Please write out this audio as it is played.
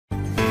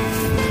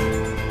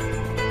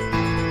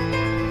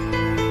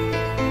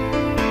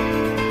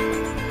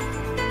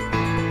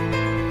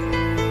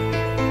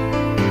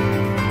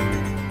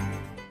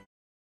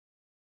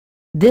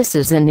This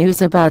is the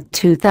news about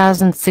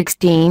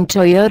 2016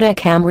 Toyota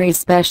Camry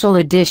Special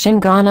Edition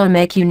gonna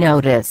make you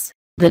notice.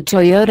 The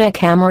Toyota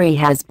Camry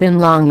has been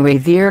long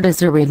revered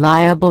as a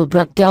reliable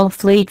but dull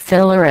fleet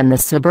filler and the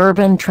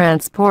suburban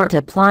transport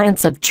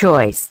appliance of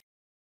choice.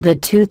 The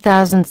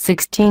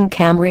 2016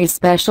 Camry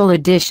Special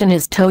Edition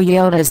is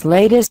Toyota's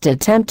latest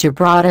attempt to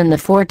broaden the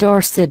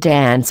four-door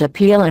sedan's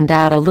appeal and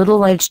add a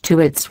little edge to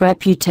its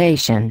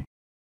reputation.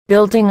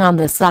 Building on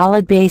the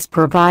solid base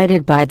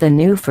provided by the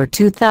new for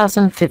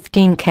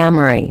 2015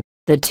 Camry,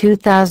 the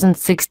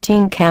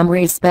 2016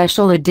 Camry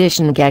Special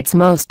Edition gets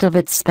most of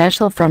its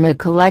special from a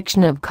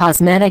collection of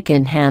cosmetic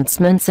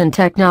enhancements and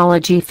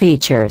technology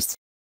features.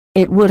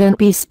 It wouldn't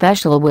be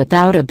special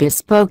without a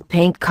bespoke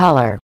paint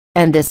color,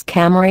 and this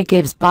Camry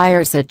gives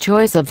buyers a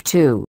choice of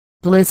two,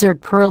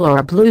 Blizzard Pearl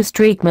or Blue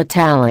Streak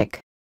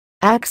Metallic.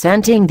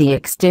 Accenting the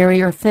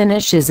exterior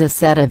finish is a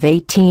set of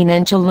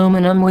 18-inch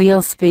aluminum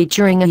wheels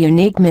featuring a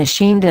unique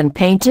machined and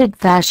painted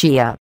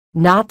fascia.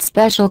 Not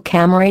special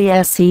Camry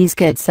SEs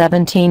get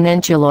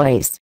 17-inch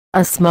alloys,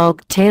 a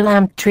smoke tail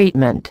lamp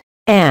treatment,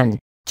 and,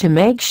 to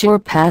make sure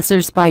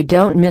passers-by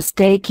don't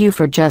mistake you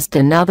for just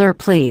another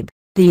plebe,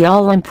 the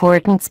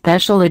all-important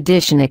Special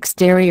Edition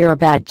exterior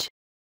badge.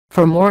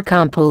 For more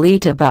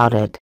complete about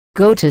it,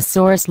 go to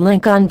source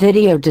link on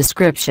video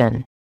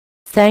description.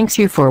 Thanks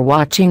you for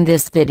watching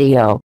this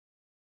video.